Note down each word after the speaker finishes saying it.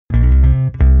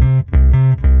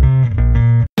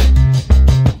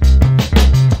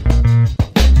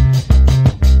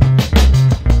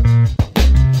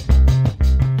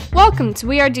Welcome to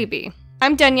We Are DB.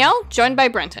 I'm Danielle, joined by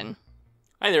Brenton.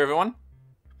 Hi there, everyone.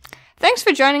 Thanks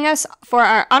for joining us for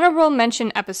our honorable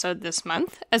mention episode this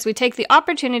month, as we take the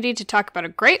opportunity to talk about a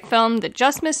great film that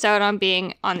just missed out on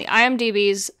being on the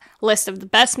IMDb's list of the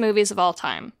best movies of all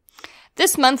time.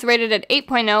 This month, rated at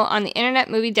 8.0 on the Internet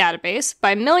Movie Database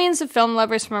by millions of film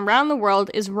lovers from around the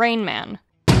world, is Rain Man.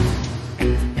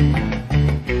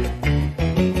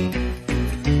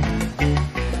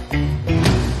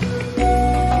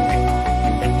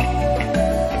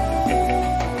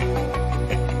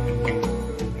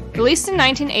 Released in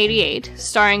 1988,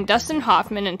 starring Dustin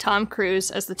Hoffman and Tom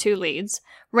Cruise as the two leads,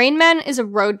 Rain Man is a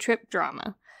road trip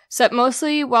drama, set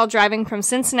mostly while driving from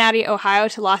Cincinnati, Ohio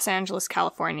to Los Angeles,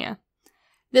 California.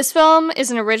 This film is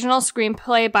an original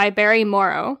screenplay by Barry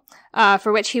Morrow,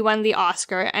 for which he won the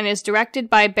Oscar, and is directed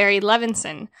by Barry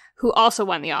Levinson, who also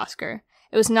won the Oscar.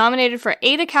 It was nominated for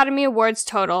 8 Academy Awards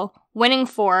total, winning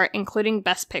 4, including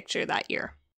Best Picture that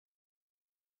year.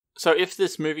 So if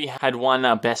this movie had won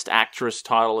a Best Actress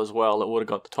title as well, it would have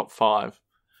got the top 5.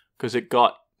 Because it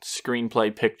got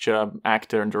screenplay, picture,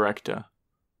 actor, and director.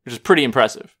 Which is pretty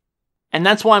impressive. And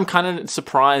that's why I'm kind of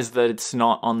surprised that it's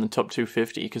not on the top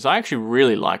 250, because I actually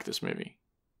really like this movie.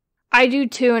 I do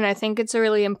too, and I think it's a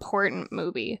really important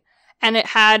movie. And it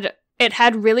had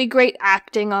really great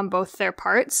acting on both their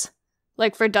parts.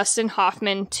 Like for Dustin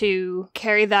Hoffman to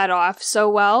carry that off so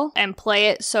well and play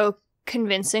it so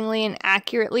convincingly and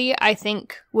accurately, I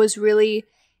think was really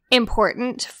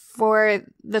important for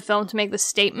the film to make the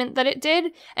statement that it did.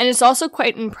 And it's also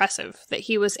quite impressive that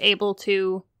he was able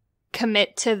to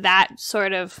commit to that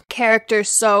sort of character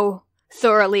so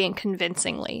thoroughly and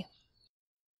convincingly.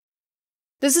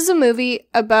 This is a movie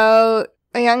about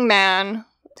a young man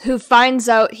who finds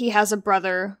out he has a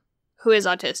brother who is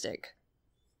autistic.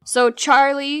 So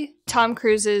Charlie, Tom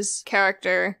Cruise's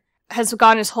character, has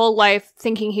gone his whole life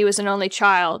thinking he was an only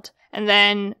child, and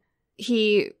then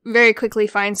he very quickly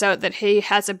finds out that he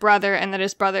has a brother and that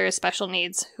his brother is special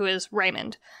needs, who is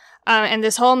Raymond. And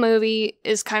this whole movie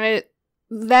is kind of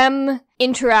them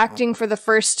interacting for the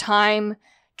first time,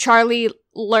 Charlie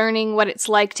learning what it's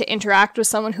like to interact with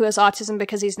someone who has autism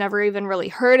because he's never even really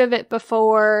heard of it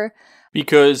before.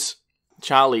 Because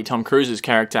Charlie, Tom Cruise's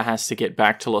character, has to get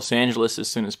back to Los Angeles as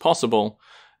soon as possible,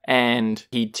 and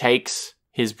he takes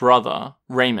his brother,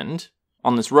 Raymond,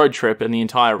 on this road trip, and the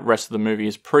entire rest of the movie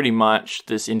is pretty much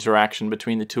this interaction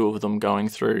between the two of them going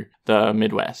through the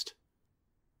Midwest.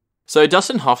 So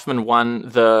Dustin Hoffman won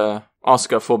the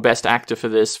Oscar for Best Actor for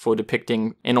this, for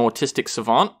depicting an autistic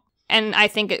savant. And I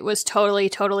think it was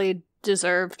totally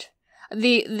deserved.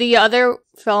 The other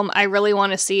film I really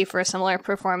want to see for a similar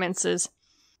performance is,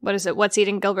 what is it, What's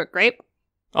Eating Gilbert Grape?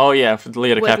 Oh yeah, for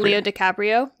Leo DiCaprio. With Leo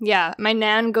DiCaprio. Yeah, my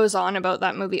nan goes on about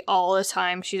that movie all the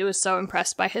time. She was so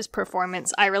impressed by his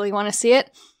performance. I really want to see it.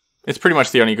 It's pretty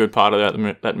much the only good part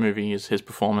of that movie is his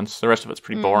performance. The rest of it's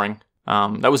pretty boring.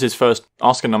 That was his first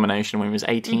Oscar nomination when he was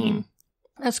 18.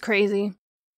 Mm-hmm. That's crazy.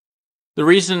 The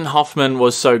reason Hoffman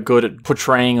was so good at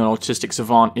portraying an autistic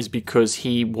savant is because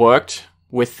he worked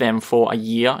with them for a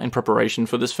year in preparation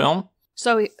for this film.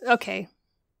 So, okay.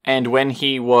 And when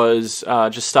he was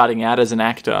just starting out as an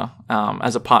actor,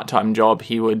 as a part-time job,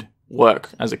 he would work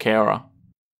as a carer.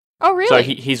 Oh, really? So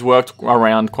he's worked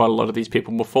around quite a lot of these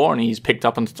people before, and he's picked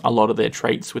up on a lot of their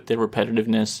traits with their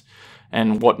repetitiveness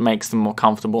and what makes them more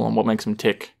comfortable and what makes them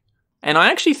tick. And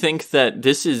I actually think that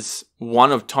this is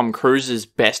one of Tom Cruise's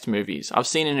best movies. I've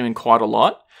seen him in quite a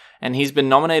lot, and he's been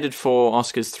nominated for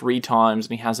Oscars 3 times,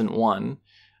 and he hasn't won.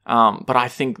 But I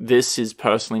think this is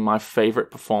personally my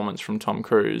favorite performance from Tom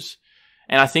Cruise.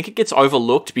 And I think it gets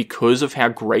overlooked because of how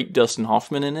great Dustin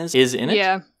Hoffman is in it.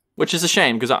 Yeah. Which is a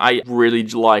shame, because I really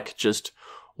like just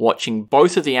watching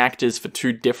both of the actors for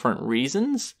 2 different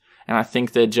reasons. And I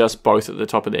think they're just both at the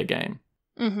top of their game.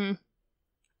 Mm-hmm.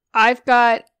 I've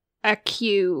got a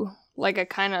cue, like a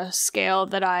kind of scale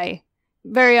that I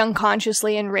very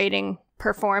unconsciously in rating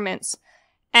performance.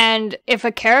 And if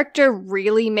a character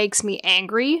really makes me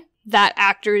angry, that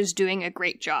actor is doing a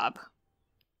great job.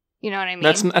 You know what I mean?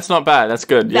 That's not bad. That's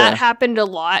good. That happened a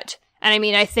lot. And I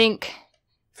mean, I think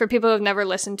for people who have never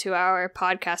listened to our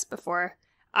podcast before,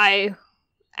 I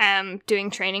am doing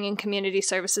training in community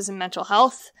services and mental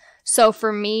health. So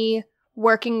for me,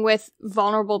 working with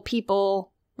vulnerable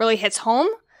people really hits home.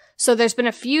 So there's been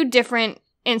a few different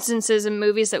instances in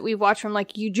movies that we've watched from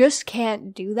like, you just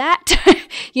can't do that.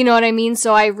 You know what I mean?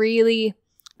 So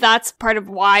that's part of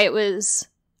why it was,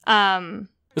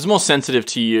 it's more sensitive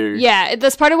to you. Yeah,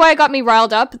 that's part of why it got me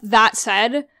riled up. That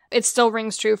said, it still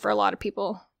rings true for a lot of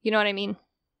people. You know what I mean?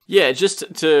 Yeah,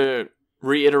 just to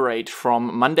reiterate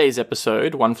from Monday's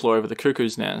episode, One Flew Over the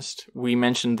Cuckoo's Nest. We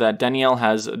mentioned that Danielle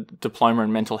has a diploma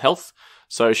in mental health,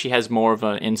 so she has more of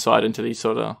an insight into these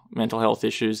sort of mental health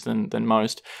issues than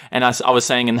most. And I was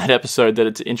saying in that episode that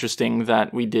it's interesting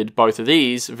that we did both of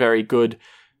these very good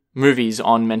movies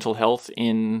on mental health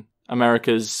in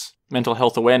America's Mental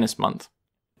Health Awareness Month,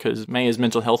 because May is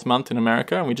Mental Health Month in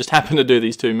America, and we just happen to do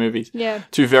these two movies. Yeah.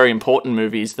 Two very important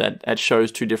movies that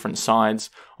shows two different sides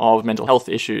of mental health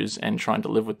issues and trying to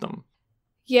live with them.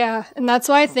 Yeah, and that's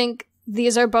why I think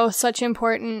these are both such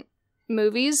important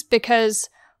movies, because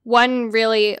one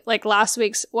really, like last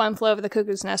week's One Flew Over the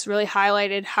Cuckoo's Nest, really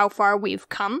highlighted how far we've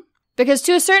come. Because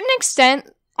to a certain extent,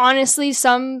 honestly,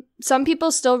 some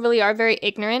people still really are very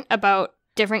ignorant about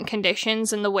different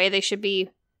conditions and the way they should be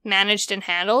managed and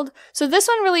handled. So this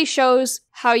one really shows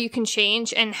how you can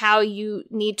change and how you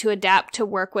need to adapt to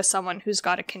work with someone who's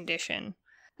got a condition.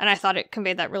 And I thought it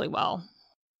conveyed that really well.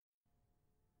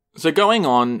 So going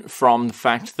on from the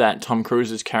fact that Tom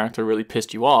Cruise's character really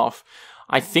pissed you off,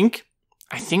 I think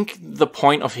the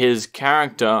point of his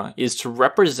character is to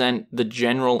represent the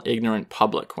general ignorant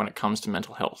public when it comes to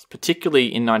mental health, particularly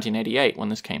in 1988 when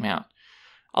this came out.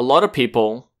 A lot of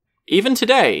people, even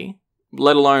today,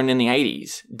 let alone in the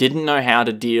 80s, didn't know how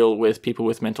to deal with people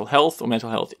with mental health or mental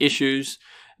health issues.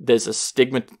 There's a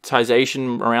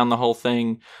stigmatization around the whole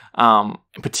thing,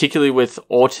 particularly with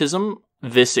autism,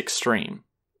 this extreme.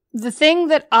 The thing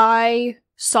that I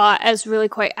saw as really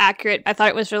quite accurate, I thought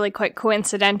it was really quite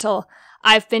coincidental.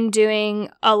 I've been doing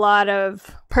a lot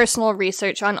of personal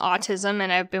research on autism,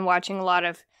 and I've been watching a lot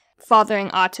of Fathering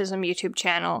Autism YouTube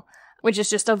channel, which is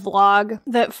just a vlog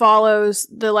that follows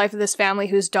the life of this family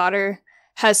whose daughter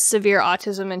has severe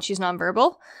autism and she's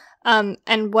nonverbal.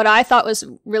 And what I thought was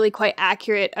really quite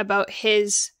accurate about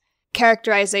his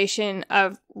characterization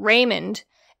of Raymond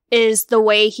is the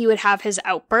way he would have his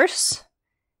outbursts.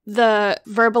 The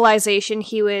verbalization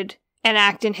he would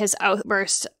enact in his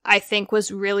outbursts, I think,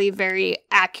 was really very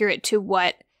accurate to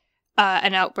what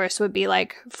an outburst would be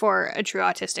like for a true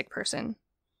autistic person.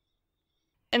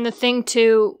 And the thing,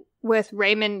 too, with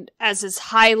Raymond, as is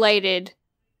highlighted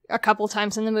a couple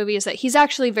times in the movie, is that he's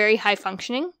actually very high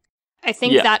functioning. I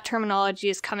think that terminology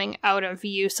is coming out of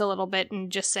use a little bit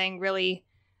and just saying really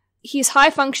he's high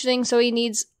functioning, so he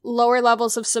needs lower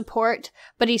levels of support,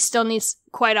 but he still needs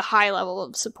quite a high level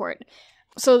of support.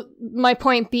 So my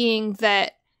point being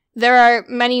that there are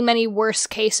many, many worse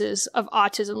cases of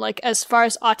autism. Like, as far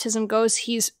as autism goes,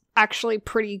 he's actually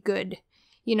pretty good.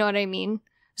 You know what I mean?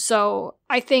 So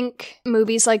I think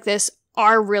movies like this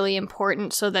are really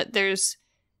important so that there's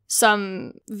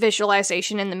some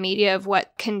visualization in the media of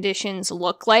what conditions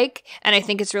look like. And I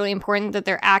think it's really important that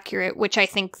they're accurate, which I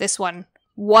think this one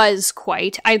was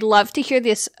quite. I'd love to hear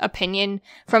this opinion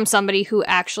from somebody who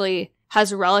actually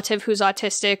has a relative who's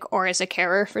autistic or is a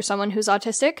carer for someone who's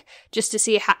autistic, just to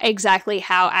see exactly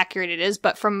how accurate it is.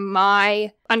 But from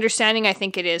my understanding, I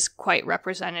think it is quite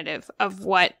representative of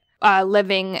what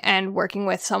living and working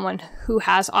with someone who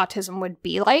has autism would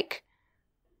be like.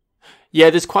 Yeah,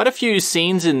 there's quite a few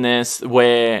scenes in this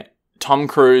where Tom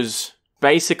Cruise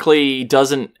basically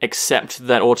doesn't accept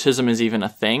that autism is even a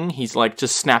thing. He's like,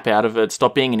 just snap out of it,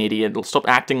 stop being an idiot, stop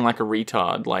acting like a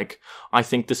retard, like, I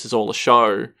think this is all a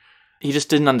show. He just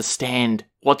didn't understand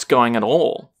what's going on at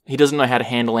all. He doesn't know how to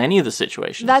handle any of the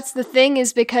situations. That's the thing,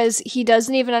 is because he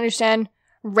doesn't even understand.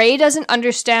 Ray doesn't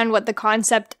understand what the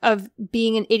concept of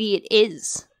being an idiot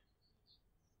is.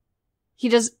 He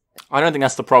does. I don't think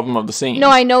that's the problem of the scene. No,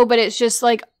 I know, but it's just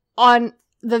like on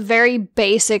the very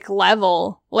basic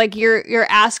level, like you're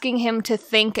asking him to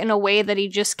think in a way that he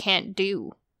just can't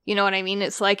do. You know what I mean?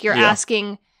 It's like you're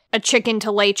asking a chicken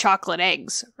to lay chocolate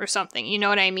eggs or something. You know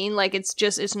what I mean? Like, it's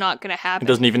not going to happen. He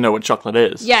doesn't even know what chocolate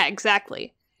is. Yeah,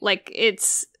 exactly. Like,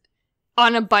 it's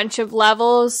on a bunch of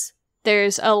levels.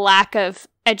 There's a lack of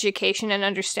education and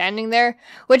understanding there,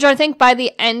 which I think by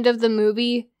the end of the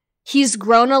movie, he's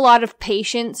grown a lot of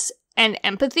patience and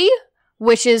empathy,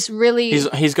 which is really...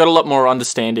 He's got a lot more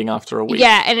understanding after a week.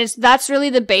 Yeah, and that's really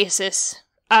the basis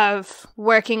of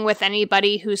working with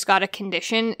anybody who's got a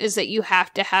condition, is that you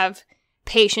have to have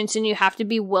patience and you have to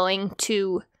be willing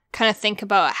to kind of think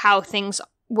about how things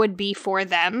would be for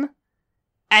them.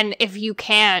 And if you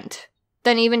can't,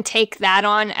 then even take that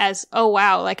on as, oh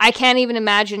wow, like I can't even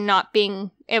imagine not being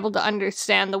able to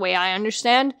understand the way I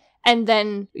understand, and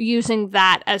then using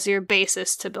that as your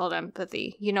basis to build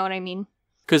empathy. You know what I mean?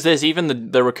 Because there's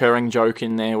even the recurring joke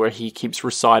in there where he keeps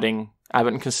reciting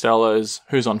Abbott and Costello's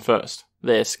Who's on First,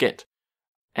 their skit.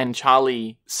 And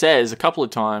Charlie says a couple of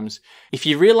times, if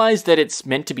you realize that it's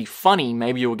meant to be funny,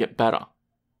 maybe you'll get better.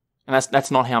 And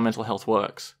that's not how mental health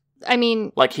works. I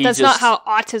mean, Like that's not how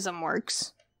autism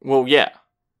works. Well, yeah.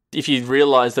 If you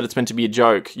realize that it's meant to be a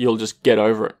joke, you'll just get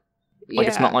over it. Like,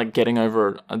 it's not like getting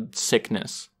over a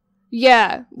sickness.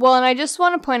 Yeah. Well, and I just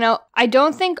want to point out, I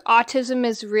don't think autism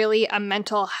is really a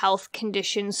mental health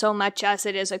condition so much as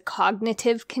it is a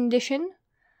cognitive condition,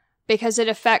 because it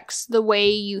affects the way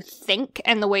you think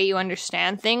and the way you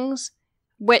understand things,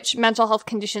 which mental health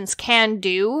conditions can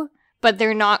do, but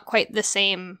they're not quite the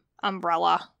same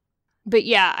umbrella. But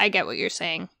yeah, I get what you're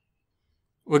saying.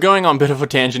 We're going on a bit of a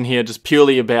tangent here, just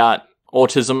purely about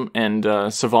autism and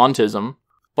savantism.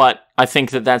 But I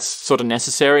think that that's sort of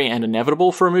necessary and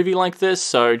inevitable for a movie like this,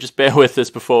 so just bear with us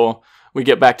before we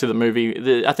get back to the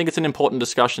movie. I think it's an important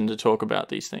discussion to talk about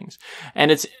these things. And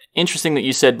it's interesting that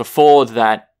you said before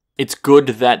that it's good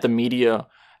that the media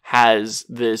has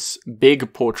this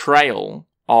big portrayal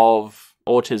of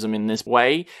autism in this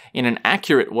way, in an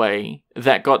accurate way,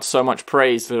 that got so much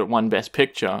praise that it won Best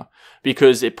Picture,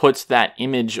 because it puts that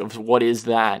image of what is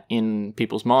that in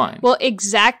people's minds. Well,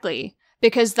 exactly.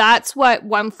 Because that's what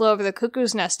One Flew Over the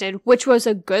Cuckoo's Nest did, which was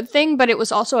a good thing, but it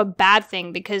was also a bad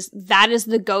thing, because that is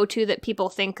the go-to that people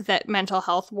think that mental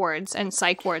health wards and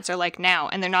psych wards are like now,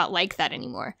 and they're not like that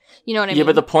anymore. You know what I mean? Yeah,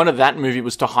 but the point of that movie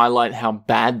was to highlight how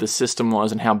bad the system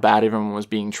was and how bad everyone was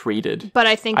being treated. But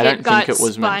I don't think it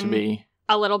was meant to be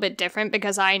a little bit different,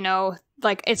 because I know,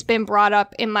 like, it's been brought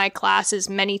up in my classes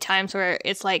many times where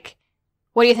it's like,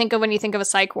 what do you think of when you think of a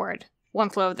psych ward? One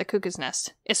Flew Over the Cuckoo's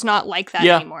Nest. It's not like that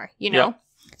anymore, you know? Yeah.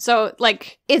 So,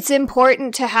 like, it's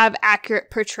important to have accurate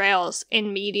portrayals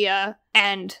in media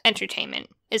and entertainment,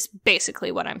 is basically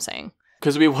what I'm saying.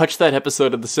 Because we watched that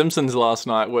episode of The Simpsons last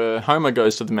night where Homer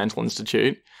goes to the mental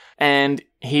institute, and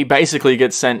he basically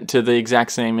gets sent to the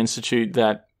exact same institute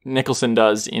that Nicholson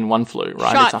does in One Flew,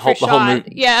 right? The whole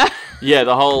movie. Yeah. Yeah,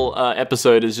 the whole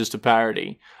episode is just a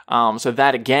parody. So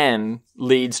that, again,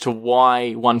 leads to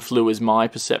why One Flew is my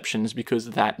perceptions,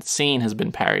 because that scene has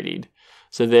been parodied.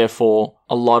 So therefore,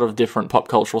 a lot of different pop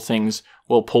cultural things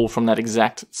will pull from that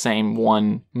exact same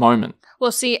one moment.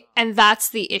 Well, see, and that's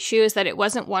the issue, is that it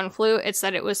wasn't One Flew, it's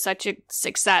that it was such a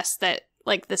success that,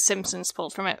 like, The Simpsons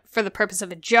pulled from it for the purpose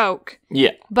of a joke.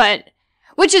 Yeah. But,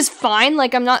 which is fine,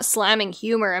 like, I'm not slamming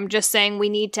humor, I'm just saying we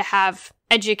need to have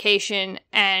education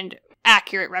and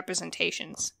accurate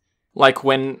representations. Like,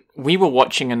 when we were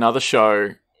watching another show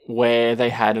where they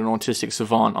had an autistic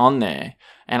savant on there,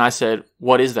 and I said,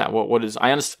 what is that? What is...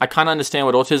 I kind of understand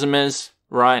what autism is,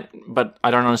 right? But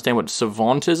I don't understand what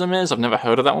savantism is. I've never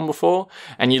heard of that one before.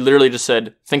 And you literally just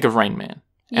said, think of Rain Man.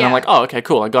 And I'm like, oh, okay,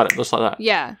 cool, I got it, just like that.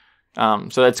 Yeah.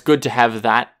 So it's good to have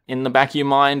that in the back of your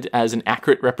mind as an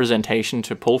accurate representation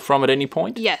to pull from at any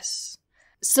point. Yes.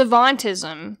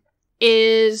 Savantism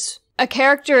is a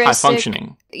characteristic... High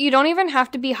functioning. You don't even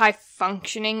have to be high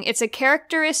functioning. It's a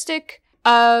characteristic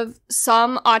of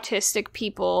some autistic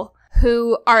people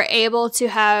who are able to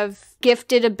have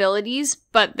gifted abilities,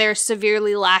 but they're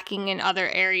severely lacking in other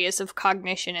areas of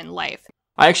cognition in life.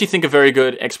 I actually think a very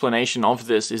good explanation of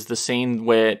this is the scene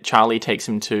where Charlie takes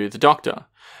him to the doctor.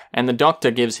 And the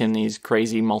doctor gives him these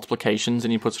crazy multiplications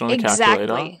and he puts it on a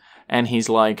calculator. And he's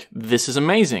like, this is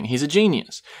amazing. He's a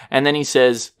genius. And then he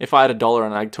says, if I had $1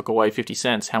 and I took away 50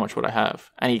 cents, how much would I have?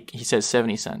 And he says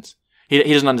 70 cents. He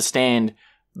doesn't understand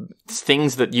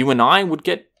things that you and I would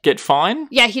get fine.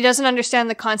 Yeah, he doesn't understand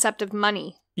the concept of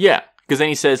money. Yeah, because then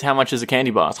he says, how much is a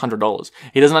candy bar? It's $100.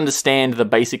 He doesn't understand the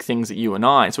basic things that you and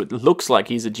I, so it looks like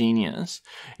he's a genius,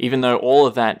 even though all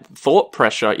of that thought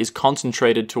pressure is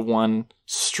concentrated to one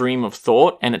stream of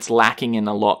thought, and it's lacking in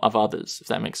a lot of others, if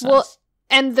that makes sense. Well,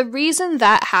 and the reason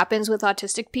that happens with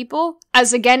autistic people,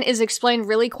 as again is explained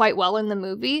really quite well in the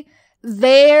movie,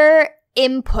 their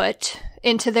input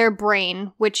into their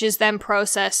brain, which is then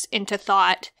processed into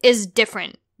thought, is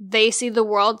different. They see the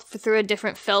world through a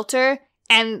different filter,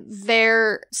 and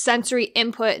their sensory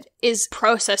input is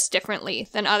processed differently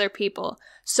than other people.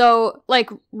 So, like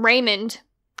Raymond,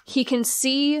 he can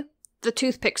see the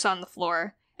toothpicks on the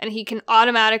floor, and he can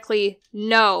automatically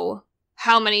know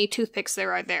how many toothpicks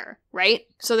there are there, right?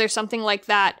 So there's something like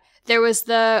that. There was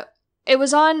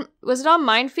was it on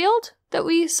Minefield that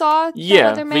we saw? Yeah,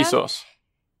 other man? Vsauce.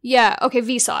 Yeah, okay,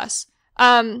 Vsauce.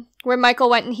 Where Michael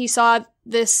went and he saw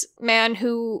this man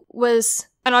who was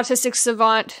an autistic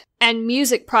savant and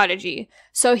music prodigy.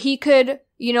 So he could,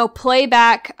 play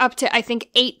back up to, I think,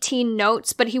 18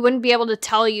 notes, but he wouldn't be able to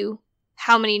tell you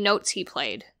how many notes he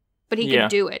played. But he could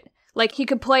do it. Like, he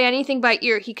could play anything by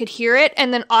ear. He could hear it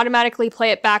and then automatically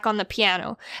play it back on the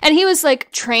piano. And he was,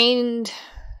 like, trained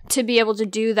to be able to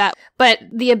do that. But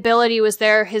the ability was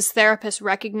there. His therapist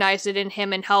recognized it in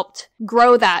him and helped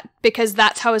grow that because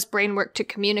that's how his brain worked to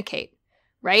communicate.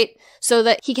 right? So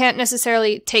that he can't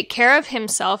necessarily take care of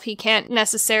himself. He can't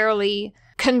necessarily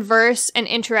converse and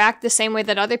interact the same way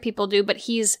that other people do, but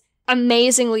he's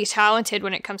amazingly talented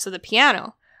when it comes to the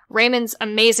piano. Raymond's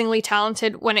amazingly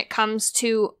talented when it comes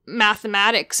to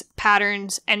mathematics,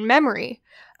 patterns, and memory,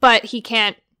 but he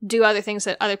can't do other things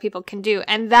that other people can do.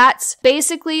 And that's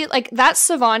basically, like, that's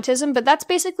savantism, but that's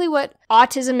basically what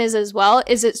autism is as well,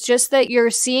 is it's just that you're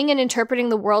seeing and interpreting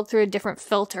the world through a different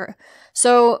filter.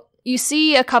 So you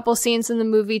see a couple scenes in the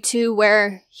movie too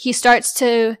where he starts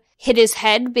to hit his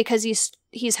head because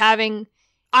he's having,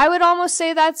 I would almost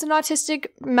say that's an autistic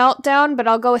meltdown, but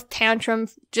I'll go with tantrum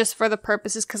just for the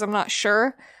purposes because I'm not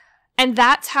sure. And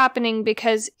that's happening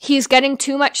because he's getting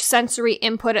too much sensory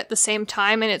input at the same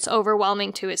time and it's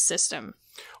overwhelming to his system.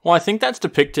 Well, I think that's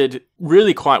depicted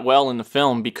really quite well in the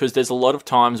film because there's a lot of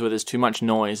times where there's too much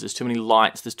noise, there's too many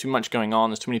lights, there's too much going on,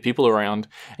 there's too many people around,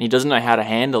 and he doesn't know how to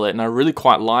handle it. And I really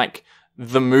quite like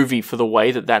the movie for the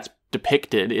way that that's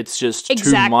depicted. It's just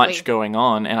too much going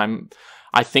on, and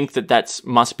I think that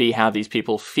must be how these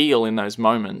people feel in those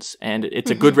moments, and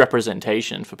it's a good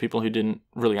representation for people who didn't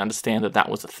really understand that that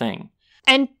was a thing.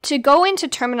 And to go into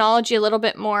terminology a little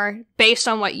bit more based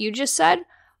on what you just said,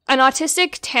 an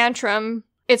autistic tantrum,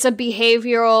 it's a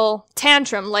behavioral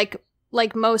tantrum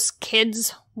like most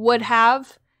kids would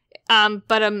have,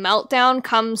 but a meltdown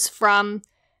comes from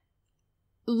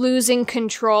losing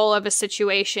control of a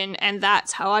situation, and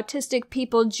that's how autistic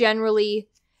people generally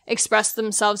express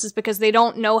themselves, is because they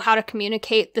don't know how to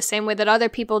communicate the same way that other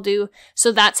people do.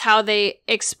 So that's how they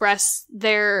express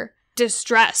their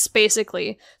distress,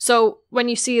 basically. So when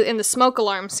you see in the smoke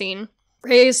alarm scene,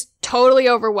 Ray's totally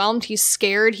overwhelmed. He's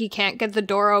scared. He can't get the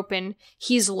door open.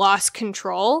 He's lost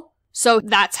control. So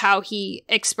that's how he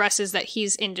expresses that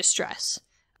he's in distress.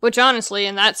 Which honestly,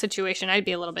 in that situation, I'd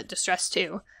be a little bit distressed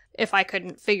too, if I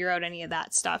couldn't figure out any of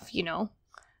that stuff, you know?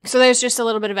 So there's just a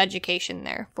little bit of education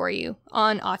there for you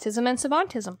on autism and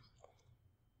savantism.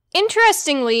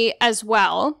 Interestingly as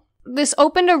well, this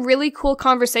opened a really cool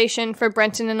conversation for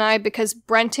Brenton and I because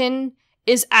Brenton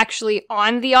is actually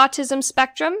on the autism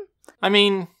spectrum. I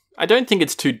mean, I don't think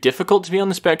it's too difficult to be on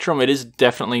the spectrum. It is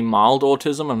definitely mild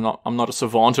autism. I'm not a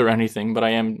savant or anything, but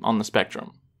I am on the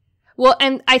spectrum. Well,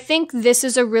 and I think this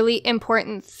is a really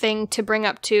important thing to bring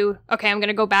up too. Okay, I'm going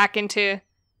to go back into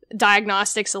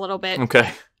diagnostics a little bit.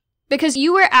 Okay. Because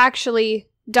you were actually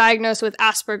diagnosed with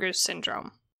Asperger's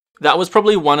syndrome. That was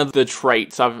probably one of the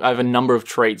traits. I have a number of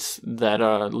traits that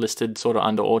are listed sort of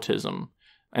under autism.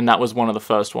 And that was one of the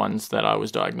first ones that I was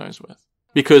diagnosed with.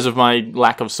 Because of my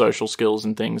lack of social skills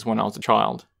and things when I was a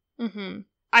child. Mm-hmm.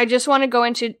 I just want to go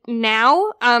into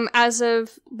now, as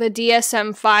of the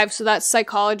DSM-5, so that's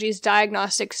Psychology's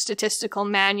Diagnostic Statistical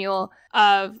Manual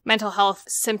of Mental Health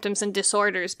Symptoms and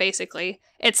Disorders, basically.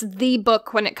 It's the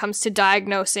book when it comes to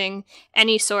diagnosing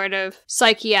any sort of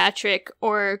psychiatric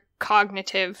or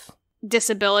cognitive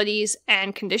disabilities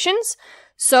and conditions.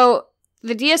 So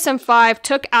the DSM-5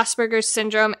 took Asperger's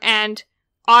syndrome and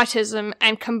autism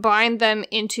and combined them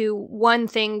into one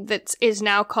thing that is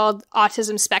now called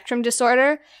autism spectrum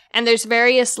disorder. And there's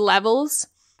various levels.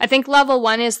 I think level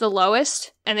 1 is the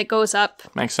lowest, and it goes up.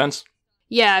 Makes sense.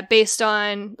 Yeah, based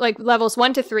on like levels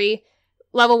 1 to 3.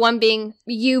 Level 1 being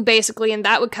you, basically, and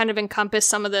that would kind of encompass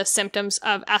some of the symptoms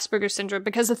of Asperger's syndrome.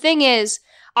 Because the thing is,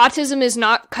 autism is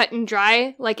not cut and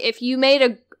dry. Like, if you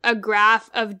made a graph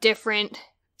of different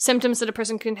symptoms that a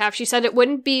person can have, she said it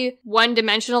wouldn't be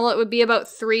one-dimensional, it would be about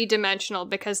three-dimensional,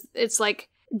 because it's like,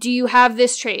 do you have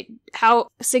this trait? How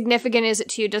significant is it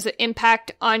to you? Does it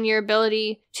impact on your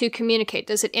ability to communicate?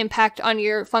 Does it impact on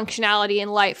your functionality in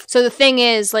life? So the thing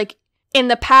is, like, in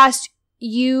the past,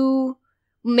 you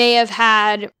may have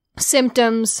had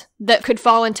symptoms that could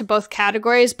fall into both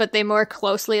categories, but they more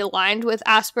closely aligned with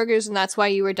Asperger's, and that's why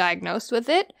you were diagnosed with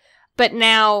it. But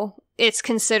now it's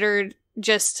considered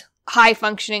just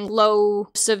high-functioning,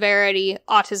 low-severity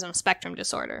autism spectrum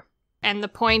disorder. And the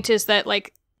point is that,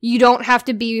 like, you don't have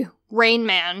to be Rain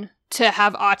Man to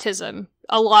have autism.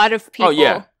 A lot of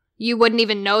people, you wouldn't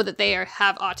even know that they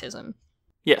have autism.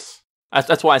 Yes.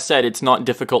 That's why I said it's not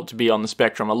difficult to be on the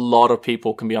spectrum. A lot of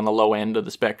people can be on the low end of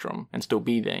the spectrum and still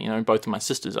be there. You know, both of my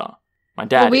sisters are. My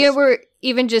dad we is. were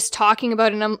even just talking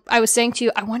about it, and I was saying to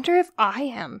you, I wonder if I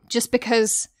am, just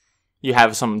because you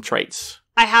have some traits.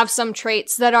 I have some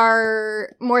traits that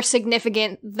are more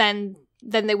significant than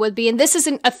they would be. And this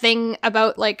isn't a thing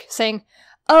about, like, saying,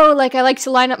 oh, like, I like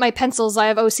to line up my pencils, I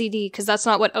have OCD, because that's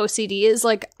not what OCD is.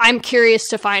 Like, I'm curious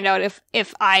to find out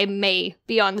if I may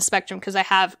be on the spectrum, because I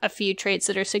have a few traits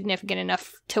that are significant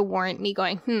enough to warrant me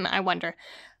going, I wonder.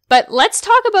 But let's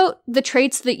talk about the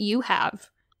traits that you have.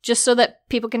 just so that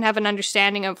people can have an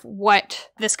understanding of what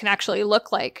this can actually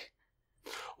look like?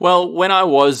 Well, when I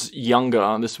was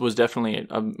younger, this was definitely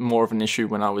more of an issue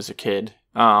when I was a kid.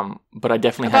 But I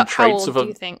definitely had traits how old do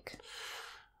you think?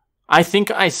 I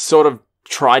think I sort of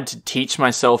tried to teach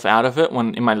myself out of it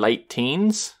when in my late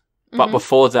teens. But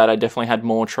before that, I definitely had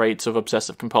more traits of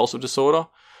obsessive compulsive disorder.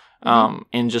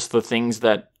 And just the things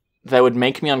that they would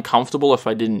make me uncomfortable if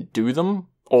I didn't do them,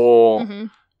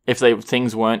 or if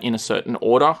things weren't in a certain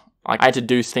order. Like I had to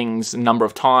do things a number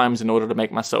of times in order to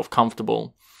make myself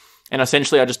comfortable. And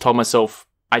essentially, I just told myself,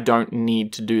 I don't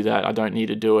need to do that. I don't need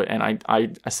to do it. And I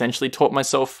essentially taught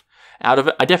myself out of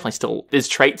it. I definitely still, there's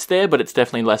traits there, but it's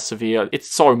definitely less severe. It's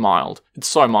so mild.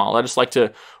 I just like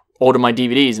to order my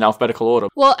DVDs in alphabetical order.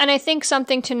 Well, and I think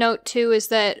something to note too is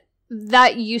that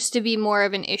used to be more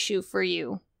of an issue for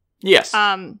you. Yes.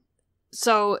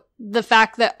 So the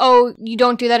fact that, you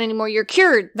don't do that anymore, you're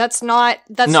cured. That's why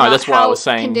I was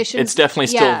saying it's definitely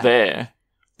still there,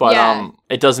 but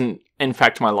it doesn't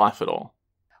impact my life at all.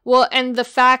 Well, and the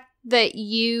fact that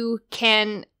you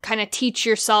can kind of teach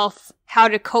yourself how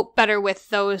to cope better with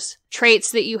those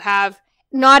traits that you have,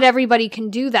 not everybody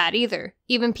can do that either.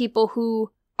 Even people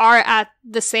who are at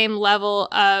the same level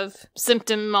of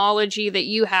symptomology that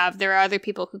you have, there are other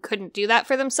people who couldn't do that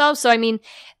for themselves. So, I mean,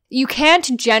 you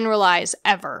can't generalize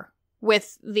ever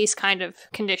with these kind of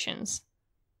conditions.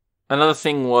 Another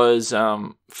thing was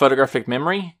photographic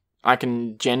memory. I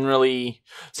can generally...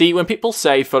 See, when people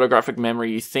say photographic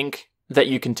memory, you think that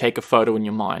you can take a photo in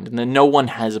your mind, and then no one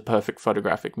has a perfect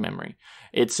photographic memory.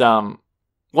 It's...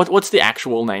 What's the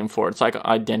actual name for it? It's like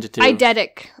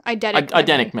Eidetic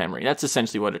memory. That's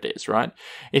essentially what it is, right?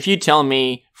 If you tell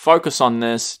me, focus on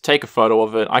this, take a photo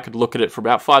of it, I could look at it for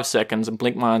about 5 seconds and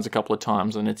blink my eyes a couple of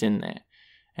times and it's in there.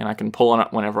 And I can pull on it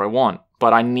whenever I want.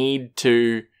 But I need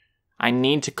to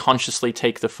consciously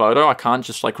take the photo. I can't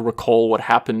just like recall what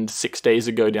happened 6 days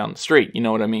ago down the street. You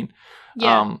know what I mean?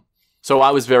 Yeah. So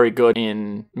I was very good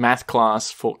in math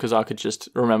class because I could just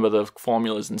remember the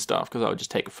formulas and stuff because I would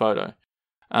just take a photo.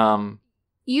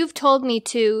 You've told me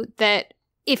too that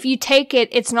if you take it,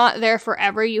 it's not there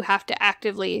forever. You have to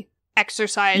actively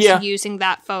exercise using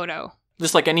that photo.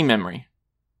 Just like any memory.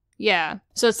 Yeah.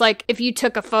 So it's like if you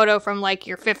took a photo from like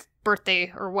your 5th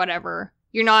birthday or whatever,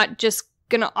 you're not just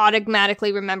going to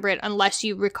automatically remember it unless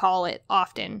you recall it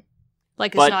often.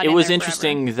 Like, it's not. But it was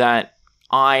interesting that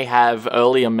I have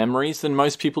earlier memories than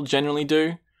most people generally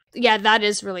do. Yeah, that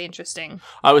is really interesting.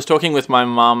 I was talking with my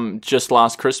mum just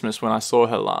last Christmas when I saw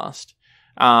her last.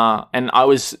 And I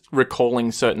was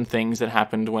recalling certain things that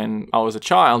happened when I was a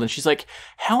child. And she's like,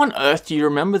 how on earth do you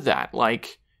remember that?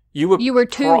 Like, you were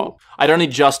 2. I'd only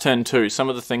just turned 2. Some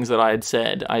of the things that I had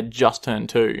said, I had just turned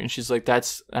 2. And she's like,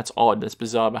 that's odd. That's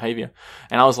bizarre behavior.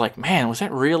 And I was like, man, was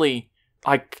that really...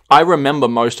 Like, I remember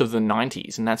most of the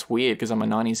 90s. And that's weird because I'm a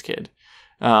 90s kid.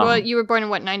 Well, you were born in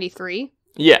what, 93?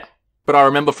 Yeah. But I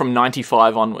remember from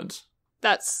 95 onwards.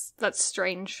 That's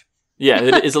strange. Yeah,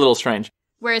 it is a little strange.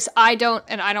 Whereas I don't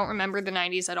remember the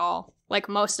 90s at all. Like,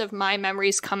 most of my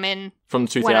memories come in from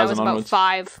 2000 when I was onwards. About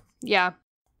 5. Yeah.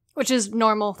 Which is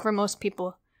normal for most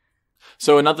people.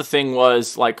 So another thing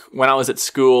was, like, when I was at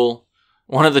school,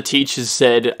 one of the teachers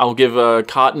said, I'll give a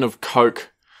carton of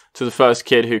Coke to the first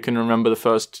kid who can remember the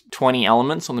first 20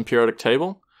 elements on the periodic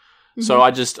table. So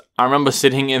I remember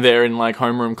sitting in there in like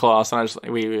homeroom class,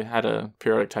 and we had a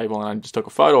periodic table, and I just took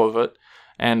a photo of it.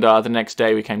 And the next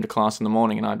day we came to class in the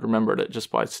morning, and I'd remembered it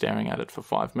just by staring at it for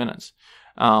 5 minutes.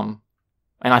 And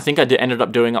I think I ended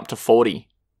up doing up to 40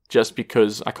 just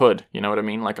because I could. You know what I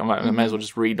mean? Like I may as well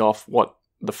just read off what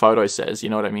the photo says. You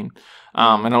know what I mean?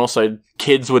 And also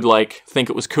kids would like think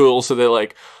it was cool, so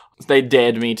they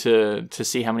dared me to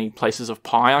see how many places of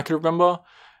pie I could remember.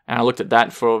 And I looked at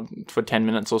that for 10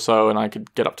 minutes or so, and I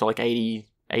could get up to like 80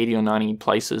 or 90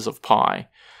 places of pie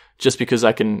just because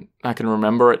I can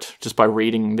remember it just by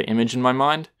reading the image in my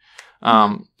mind.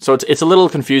 So it's a little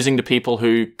confusing to people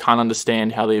who can't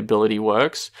understand how the ability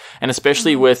works. And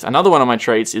especially with another one of my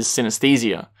traits is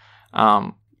synesthesia.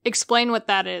 Explain what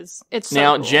that is. It's so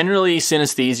now, cool. Generally,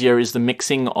 synesthesia is the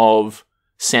mixing of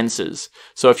senses.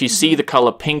 So if you see the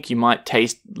color pink, you might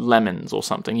taste lemons or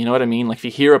something. You know what I mean? Like if you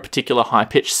hear a particular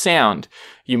high-pitched sound,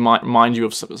 you might remind you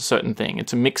of a certain thing.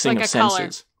 It's a mixing of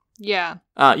senses. Yeah.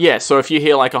 Yeah. So if you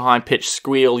hear like a high-pitched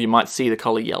squeal, you might see the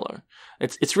color yellow.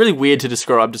 It's really weird to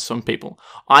describe to some people.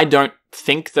 I don't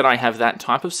think that I have that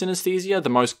type of synesthesia. The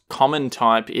most common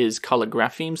type is color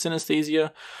grapheme synesthesia,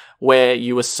 where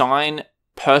you assign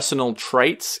personal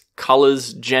traits,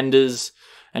 colors, genders,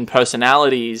 and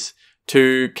personalities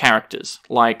to characters,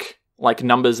 like like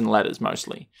numbers and letters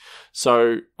mostly.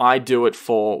 So I do it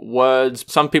for words.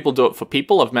 Some people do it for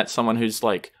people. I've met someone who's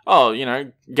like, oh,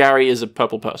 Gary is a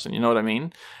purple person. You know what I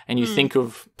mean? And you think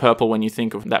of purple when you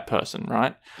think of that person,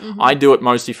 right? Mm-hmm. I do it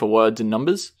mostly for words and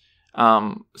numbers.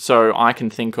 So I can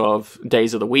think of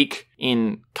days of the week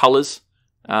in colors.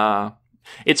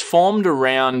 It's formed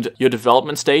around your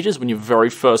development stages when you're very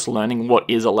first learning what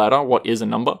is a letter, what is a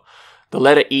number. The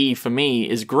letter E for me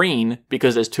is green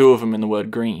because there's 2 of them in the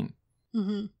word green.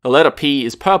 Mm-hmm. The letter P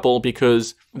is purple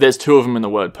because there's 2 of them in the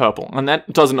word purple. And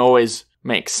that doesn't always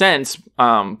make sense,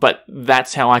 but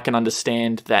that's how I can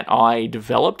understand that I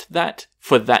developed that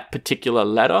for that particular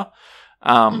letter.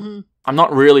 I'm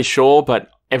not really sure, but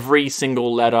every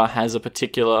single letter has a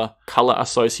particular color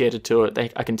associated to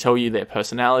it. I can tell you their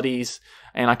personalities,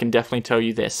 and I can definitely tell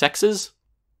you their sexes.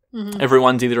 Mm-hmm.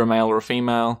 Everyone's either a male or a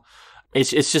female.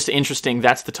 It's just interesting.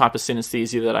 That's the type of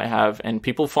synesthesia that I have, and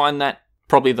people find that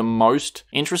probably the most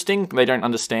interesting. They don't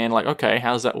understand, like, okay,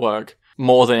 how does that work?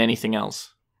 More than anything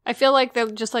else. I feel like they're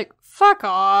just like, fuck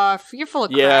off, you're full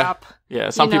of crap. Yeah,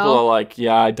 some people are like,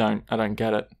 yeah, I don't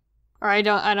get it. Or I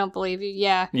don't believe you.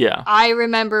 Yeah. Yeah. I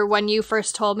remember when you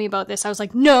first told me about this, I was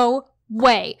like, no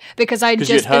way. Because I'd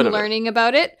just been learning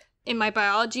about it in my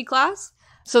biology class.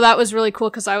 So that was really cool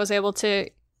because I was able to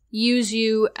use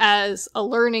you as a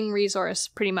learning resource,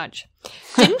 pretty much.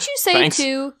 Didn't you say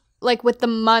too, like with the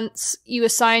months, you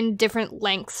assign different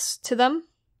lengths to them?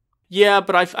 Yeah,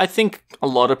 but I think a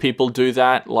lot of people do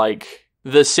that. Like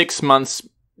the 6 months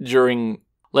during,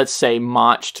 let's say,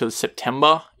 March to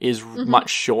September is much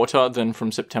shorter than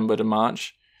from September to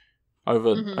March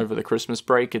over the Christmas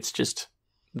break. It's just,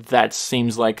 that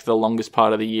seems like the longest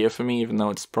part of the year for me, even though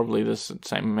it's probably the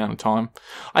same amount of time.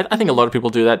 I think a lot of people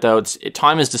do that, though.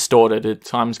 Time is distorted.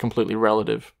 Time is completely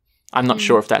relative. I'm not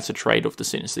sure if that's a trait of the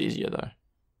synesthesia, though.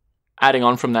 Adding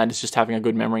on from that is just having a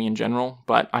good memory in general,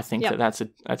 but I think that's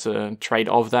a trait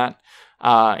of that.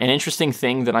 An interesting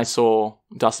thing that I saw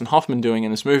Dustin Hoffman doing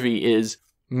in this movie is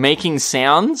making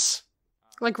sounds.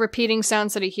 Like repeating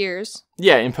sounds that he hears.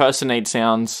 Yeah, impersonate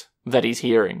sounds that he's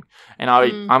hearing. And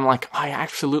I'm like, I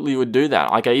absolutely would do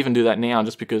that. Like, I even do that now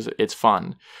just because it's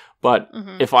fun. But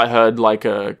if I heard like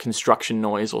a construction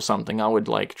noise or something, I would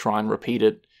like try and repeat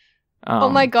it. Oh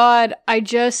my god, I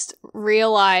just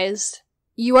realized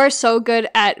you are so good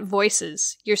at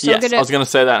voices. You're so good at... I was going to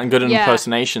say that. I'm good at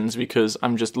impersonations because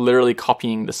I'm just literally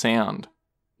copying the sound.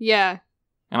 Yeah.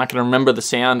 And I can remember the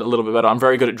sound a little bit better. I'm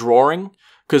very good at drawing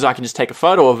because I can just take a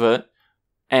photo of it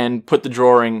and put the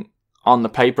drawing on the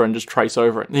paper and just trace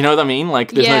over it. You know what I mean?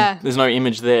 Like, there's no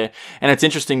image there. And it's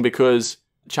interesting because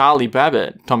Charlie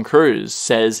Babbitt, Tom Cruise,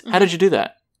 says, how did you do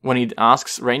that? When he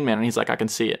asks Rain Man, and he's like, I can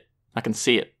see it. I can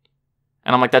see it.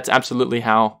 And I'm like, that's absolutely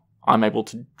how I'm able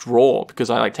to draw,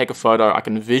 because I like take a photo, I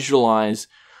can visualize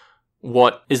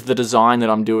what is the design that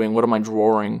I'm doing, what am I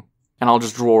drawing, and I'll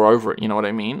just draw over it, you know what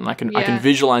I mean? And I can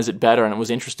visualize it better, and it was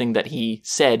interesting that he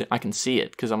said I can see it,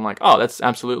 because I'm like, oh, that's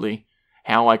absolutely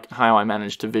how I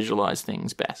managed to visualize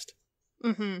things best.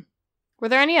 Mm-hmm. Were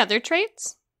there any other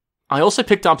traits? I also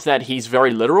picked up that he's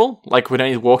very literal. Like, when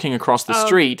he's walking across the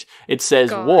street, it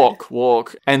says,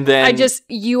 walk, and then...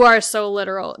 you are so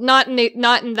literal. Not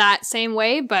in that same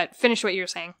way, but finish what you're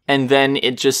saying. And then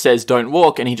it just says, don't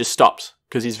walk, and he just stops,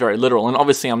 because he's very literal. And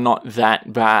obviously, I'm not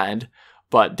that bad,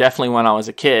 but definitely when I was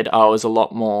a kid, I was a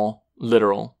lot more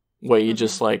literal, where you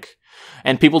just like...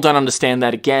 And people don't understand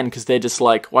that again, because they're just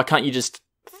like, why can't you just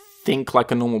think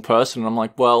like a normal person? And I'm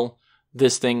like, well...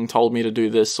 this thing told me to do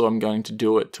this, so I'm going to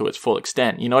do it to its full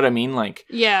extent. You know what I mean? Like,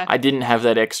 I didn't have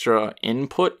that extra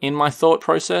input in my thought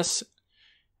process.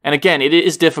 And again, it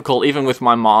is difficult, even with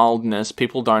my mildness.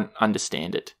 People don't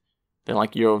understand it. They're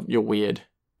like, you're weird.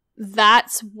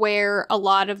 That's where a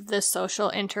lot of the social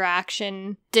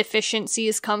interaction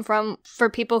deficiencies come from for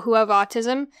people who have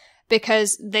autism,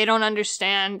 because they don't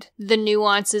understand the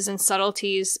nuances and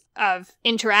subtleties of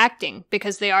interacting,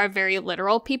 because they are very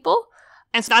literal people.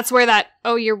 And so that's where that,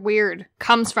 oh, you're weird,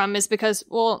 comes from, is because,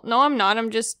 well, no, I'm not.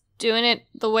 I'm just doing it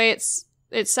the way it's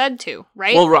said to,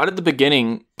 right? Well, right at the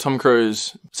beginning, Tom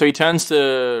Cruise, so he turns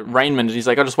to Raymond and he's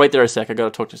like, oh, just wait there a sec. I got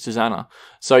to talk to Susanna.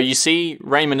 So you see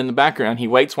Raymond in the background. He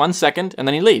waits 1 second and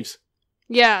then he leaves.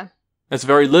 Yeah. That's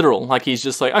very literal. Like, he's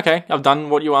just like, okay, I've done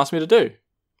what you asked me to do.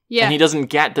 Yeah. And he doesn't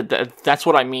get that. That's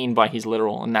what I mean by he's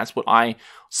literal. And that's what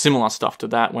similar stuff to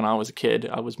that when I was a kid.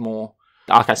 I was more...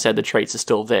 Like I said, the traits are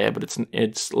still there, but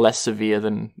it's less severe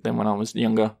than when I was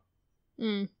younger.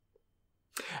 Mm.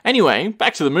 Anyway,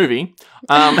 back to the movie.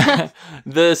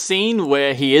 The scene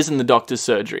where he is in the doctor's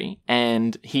surgery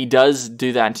and he does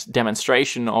do that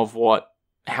demonstration of what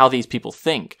how these people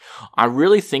think. I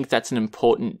really think that's an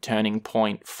important turning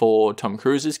point for Tom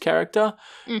Cruise's character,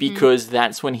 because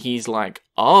that's when he's like,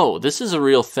 oh, this is a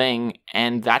real thing,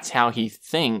 and that's how he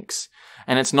thinks.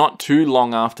 And it's not too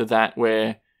long after that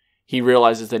where he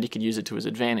realizes that he could use it to his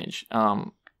advantage.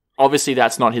 Obviously,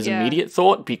 that's not his immediate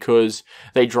thought, because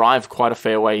they drive quite a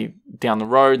fair way down the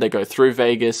road. They go through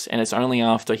Vegas, and it's only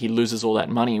after he loses all that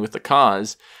money with the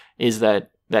cars is that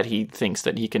he thinks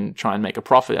that he can try and make a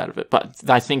profit out of it. But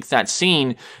I think that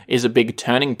scene is a big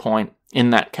turning point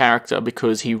in that character,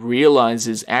 because he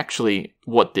realizes actually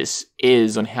what this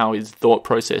is and how his thought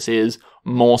process is,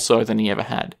 more so than he ever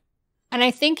had. And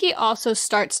I think he also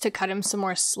starts to cut him some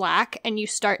more slack, and you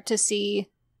start to see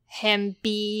him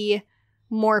be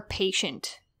more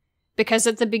patient. Because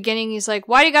at the beginning, he's like,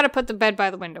 why do you got to put the bed by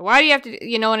the window? Why do you have to,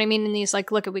 you know what I mean? And he's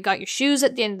like, look, we got your shoes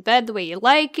at the end of the bed the way you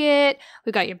like it.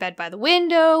 We got your bed by the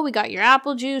window. We got your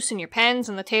apple juice and your pens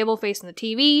on the table facing the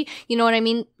TV. You know what I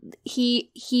mean?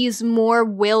 He's more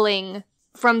willing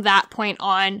from that point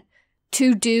on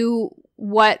to do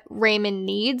what Raymond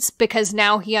needs, because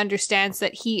now he understands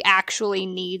that he actually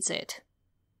needs it.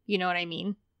 You know what I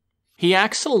mean? He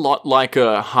acts a lot like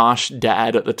a harsh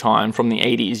dad at the time from the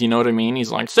 80s, you know what I mean?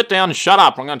 He's like, sit down and shut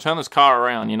up, I'm going to turn this car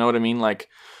around, you know what I mean? Like,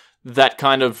 that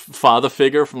kind of father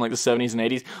figure from like the 70s and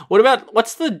 80s.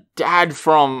 What's the dad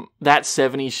from that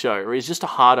 70s show where he's just a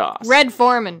hard ass? Red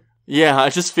Foreman. Yeah,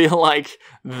 I just feel like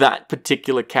that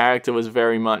particular character was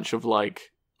very much of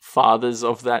like fathers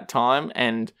of that time,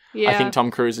 and I think Tom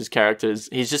Cruise's character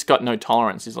he's just got no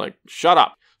tolerance. He's like, shut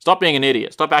up, stop being an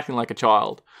idiot, stop acting like a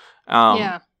child.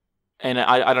 And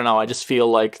I don't know, I just feel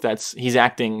like he's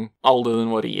acting older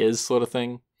than what he is, sort of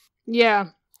thing. Yeah.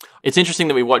 It's interesting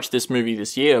that we watched this movie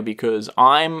this year, because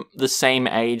I'm the same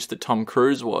age that Tom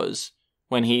Cruise was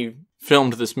when he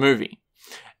filmed this movie.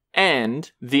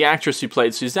 And the actress who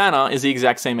played Susanna is the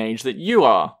exact same age that you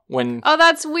are when... Oh,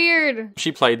 that's weird.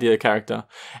 She played the character.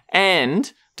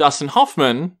 And Dustin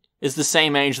Hoffman is the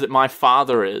same age that my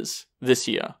father is this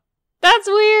year. That's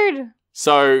weird.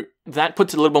 So that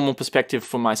puts a little bit more perspective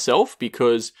for myself,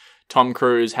 because Tom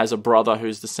Cruise has a brother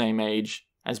who's the same age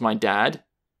as my dad.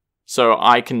 So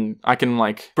I can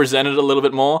like present it a little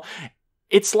bit more.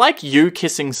 It's like you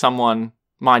kissing someone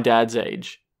my dad's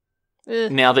age.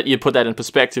 Ugh. Now that you put that in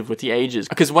perspective with the ages.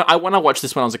 Because when I watched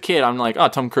this when I was a kid, I'm like, oh,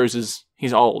 Tom Cruise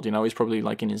he's old, you know, he's probably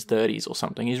like in his 30s or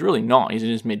something. He's really not. He's in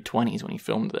his mid-20s when he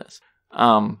filmed this.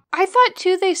 I thought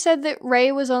too they said that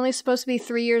Ray was only supposed to be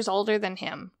 3 years older than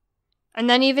him. And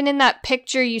then even in that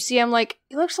picture, you see him like,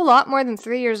 he looks a lot more than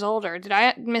 3 years older. Did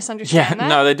I misunderstand that?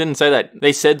 No, they didn't say that.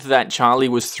 They said that Charlie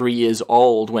was 3 years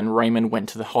old when Raymond went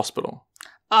to the hospital.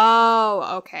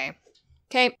 Oh, okay.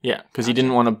 Okay. Yeah, because he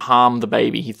didn't want to harm the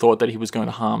baby. He thought that he was going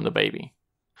to harm the baby.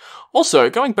 Also,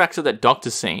 going back to that doctor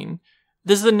scene,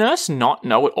 does the nurse not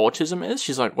know what autism is?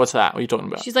 She's like, what's that? What are you talking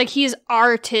about? She's like, he's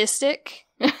artistic.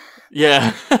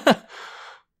 Yeah.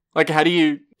 Like,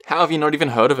 how have you not even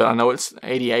heard of it? I know it's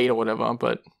 88 or whatever,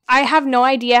 but... I have no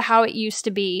idea how it used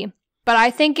to be, but I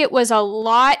think it was a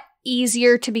lot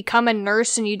easier to become a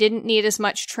nurse, and you didn't need as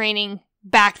much training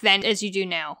back then as you do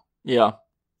now. Yeah.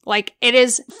 Like, it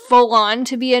is full on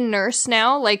to be a nurse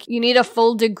now. Like, you need a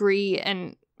full degree,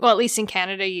 and, well, at least in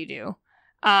Canada you do.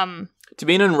 To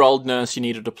be an enrolled nurse, you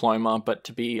need a diploma, but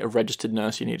to be a registered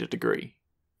nurse, you need a degree.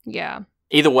 Yeah.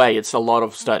 Either way, it's a lot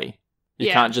of study.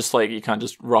 You can't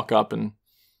just rock up and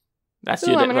that's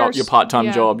your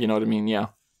part-time job, you know what I mean? Yeah.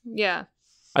 Yeah.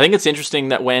 I think it's interesting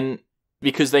that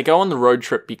because they go on the road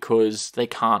trip because they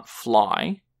can't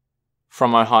fly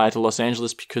from Ohio to Los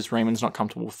Angeles, because Raymond's not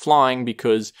comfortable flying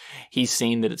because he's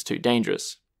seen that it's too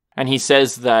dangerous. And he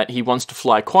says that he wants to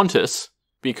fly Qantas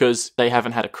because they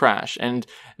haven't had a crash. And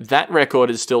that record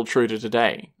is still true to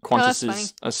today. Qantas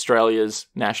is Australia's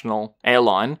national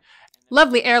airline.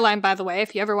 Lovely airline, by the way.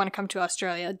 If you ever want to come to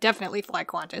Australia, definitely fly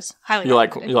Qantas. Highly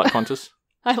recommended. You like Qantas?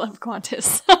 I love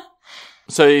Qantas.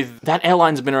 So that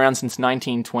airline's been around since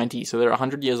 1920, so they're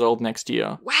 100 years old next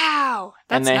year. Wow.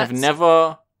 That's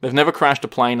nuts. They've never crashed a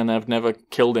plane, and they've never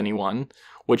killed anyone,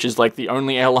 which is like the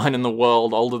only airline in the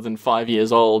world older than 5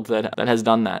 years old that has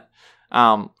done that.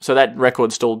 So that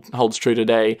record still holds true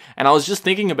today. And I was just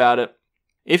thinking about it.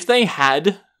 If they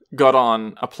had got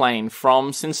on a plane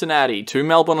from Cincinnati to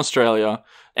Melbourne, Australia,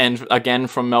 and again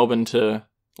from Melbourne to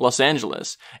Los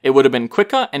Angeles, it would have been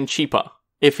quicker and cheaper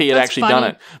if he had actually done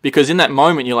it. Because in that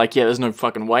moment, you're like, yeah, there's no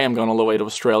fucking way I'm going all the way to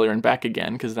Australia and back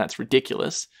again, because that's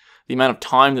ridiculous. The amount of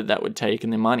time that would take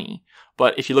and the money.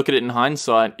 But if you look at it in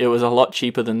hindsight, it was a lot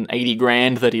cheaper than 80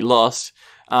 grand that he lost,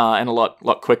 and a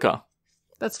lot quicker.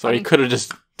 That's funny. So he could have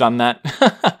just done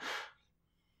that.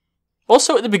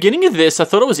 Also, at the beginning of this, I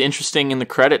thought it was interesting in the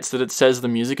credits that it says the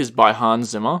music is by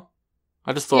Hans Zimmer.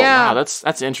 I just thought, wow,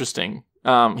 that's interesting.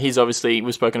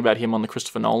 We've spoken about him on the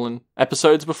Christopher Nolan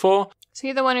episodes before. Is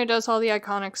he the one who does all the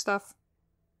iconic stuff?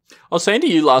 I was saying to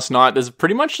you last night, there's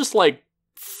pretty much just like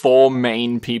 4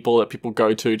 main people that people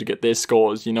go to get their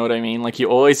scores, you know what I mean? Like, you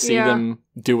always see them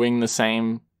doing the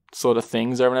same sort of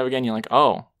things over and over again. You're like,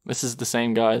 oh, this is the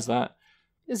same guy as that.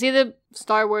 Is he the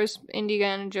Star Wars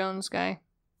Indiana Jones guy?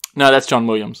 No, that's John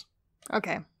Williams.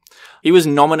 Okay. He was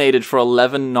nominated for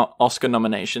 11 Oscar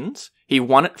nominations. He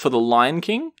won it for The Lion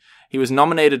King. He was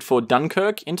nominated for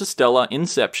Dunkirk, Interstellar,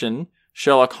 Inception,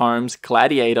 Sherlock Holmes,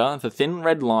 Gladiator, The Thin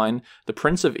Red Line, The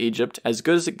Prince of Egypt, As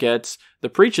Good as It Gets, The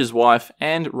Preacher's Wife,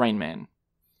 and Rain Man.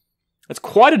 It's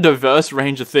quite a diverse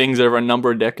range of things over a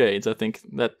number of decades. I think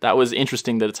that was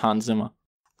interesting that it's Hans Zimmer.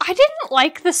 I didn't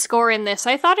like the score in this.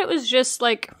 I thought it was just,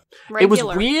 like, regular. It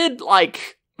was weird,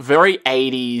 like, very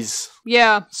 80s.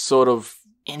 Yeah. Sort of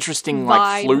interesting, Vibe.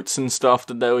 like, flutes and stuff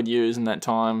that they would use in that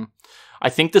time. I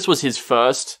think this was his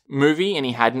first movie, and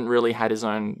he hadn't really had his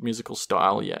own musical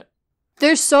style yet.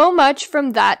 There's so much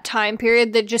from that time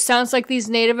period that just sounds like these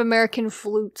Native American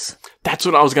flutes. That's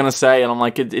what I was going to say, and I'm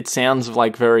like, it sounds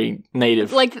like very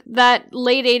native. Like that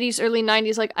late 80s, early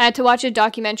 90s, like I had to watch a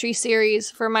documentary series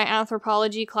for my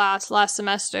anthropology class last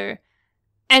semester,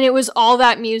 and it was all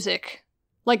that music.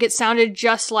 Like, it sounded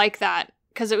just like that,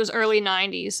 because it was early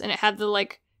 90s, and it had the,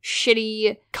 like,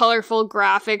 shitty, colorful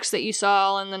graphics that you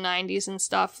saw in the 90s and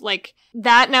stuff. Like,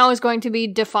 that now is going to be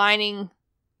defining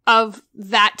of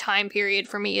that time period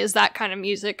for me, is that kind of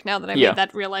music, now that I made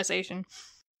that realization.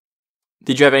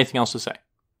 Did you have anything else to say?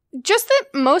 Just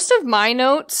that most of my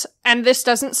notes, and this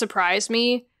doesn't surprise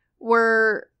me,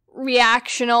 were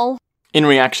reactional. In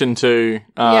reaction to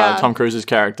Tom Cruise's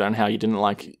character and how you didn't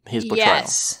like his portrayal.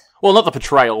 Yes. Well, not the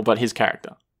portrayal, but his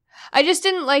character. I just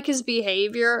didn't like his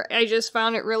behavior. I just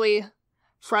found it really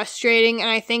frustrating, and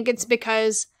I think it's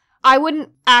because I wouldn't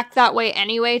act that way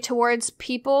anyway towards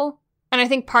people. And I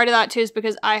think part of that, too, is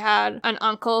because I had an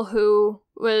uncle who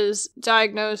was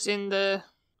diagnosed in the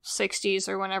 60s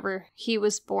or whenever he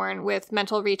was born with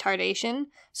mental retardation.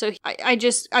 So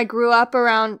I grew up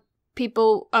around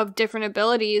people of different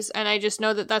abilities, and I just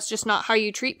know that that's just not how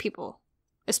you treat people.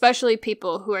 Especially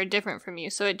people who are different from you.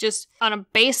 So it just, on a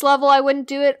base level, I wouldn't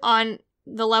do it. On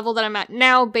the level that I'm at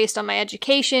now, based on my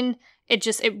education, it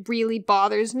really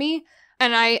bothers me.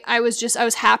 And I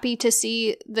was happy to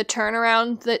see the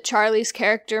turnaround that Charlie's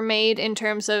character made in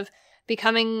terms of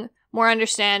becoming more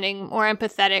understanding, more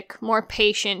empathetic, more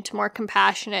patient, more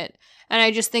compassionate. And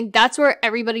I just think that's where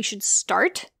everybody should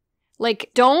start.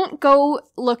 Like, don't go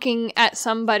looking at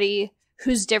somebody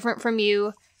who's different from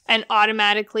you and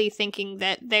automatically thinking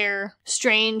that they're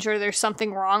strange or there's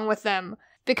something wrong with them.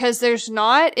 Because there's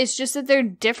not. It's just that they're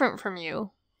different from you.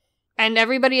 And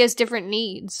everybody has different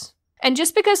needs. And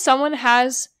just because someone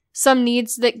has some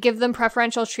needs that give them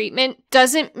preferential treatment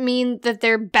doesn't mean that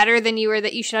they're better than you or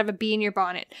that you should have a bee in your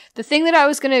bonnet. The thing that I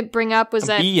was going to bring up was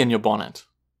a bee in your bonnet.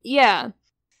 Yeah.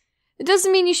 It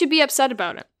doesn't mean you should be upset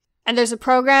about it. And there's a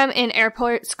program in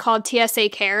airports called TSA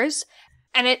Cares.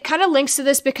 And it kind of links to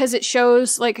this because it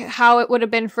shows, like, how it would have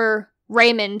been for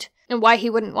Raymond and why he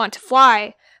wouldn't want to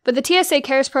fly. But the TSA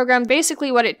Cares program,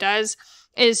 basically what it does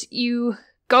is you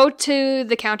go to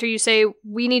the counter, you say,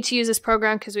 we need to use this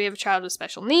program because we have a child with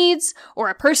special needs or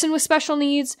a person with special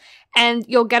needs, and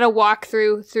you'll get a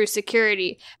walkthrough through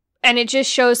security. And it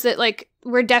just shows that, like,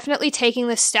 we're definitely taking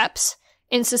the steps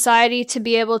in society to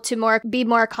be able to be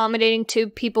more accommodating to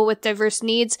people with diverse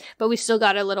needs, but we still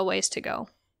got a little ways to go.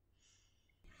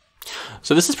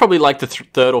 So this is probably like the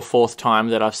third or fourth time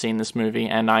that I've seen this movie,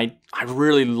 and I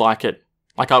really like it.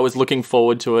 Like, I was looking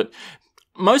forward to it,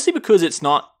 mostly because it's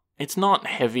not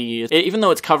heavy. Even though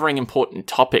it's covering important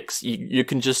topics, you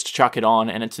can just chuck it on,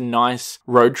 and it's a nice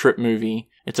road trip movie.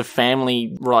 It's a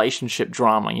family relationship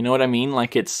drama, you know what I mean?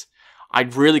 Like, I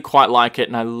really quite like it,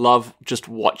 and I love just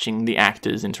watching the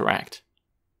actors interact.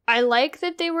 I like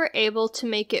that they were able to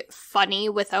make it funny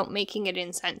without making it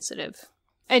insensitive.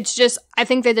 It's just, I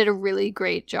think they did a really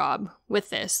great job with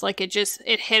this. Like, it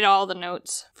hit all the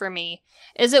notes for me.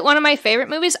 Is it one of my favorite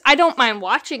movies? I don't mind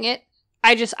watching it.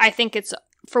 I think it's,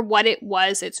 for what it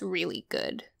was, it's really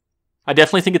good. I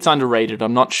definitely think it's underrated.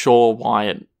 I'm not sure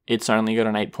why it's only got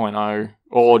an 8.0,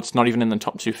 or it's not even in the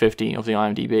top 250 of the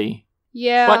IMDb.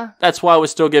 Yeah. But that's why we're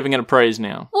still giving it a praise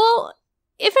now. Well,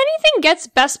 if anything gets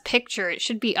Best Picture, it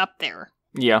should be up there.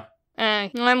 Yeah.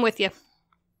 I'm with you.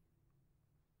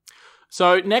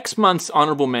 So next month's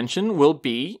honorable mention will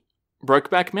be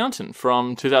Brokeback Mountain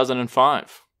from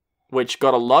 2005, which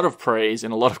got a lot of praise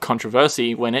and a lot of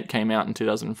controversy when it came out in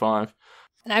 2005.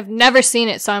 And I've never seen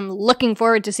it, so I'm looking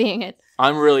forward to seeing it.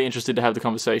 I'm really interested to have the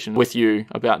conversation with you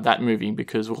about that movie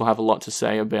because we'll have a lot to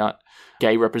say about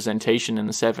gay representation in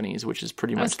the 70s, which is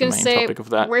pretty much the main topic of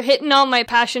that. We're hitting all my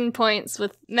passion points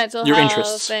with mental Your health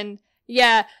interests. And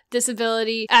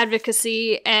disability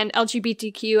advocacy and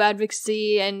LGBTQ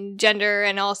advocacy and gender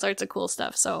and all sorts of cool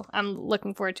stuff. So I'm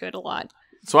looking forward to it a lot.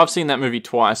 So I've seen that movie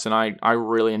twice and I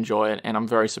really enjoy it, and I'm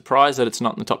very surprised that it's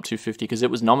not in the top 250 because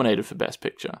it was nominated for Best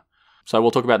Picture. So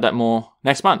we'll talk about that more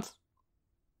next month.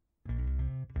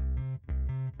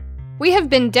 We have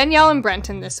been Danielle and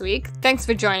Brenton this week. Thanks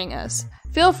for joining us.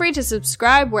 Feel free to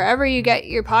subscribe wherever you get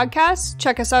your podcasts,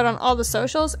 check us out on all the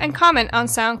socials, and comment on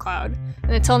SoundCloud.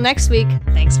 And until next week,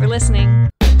 thanks for listening.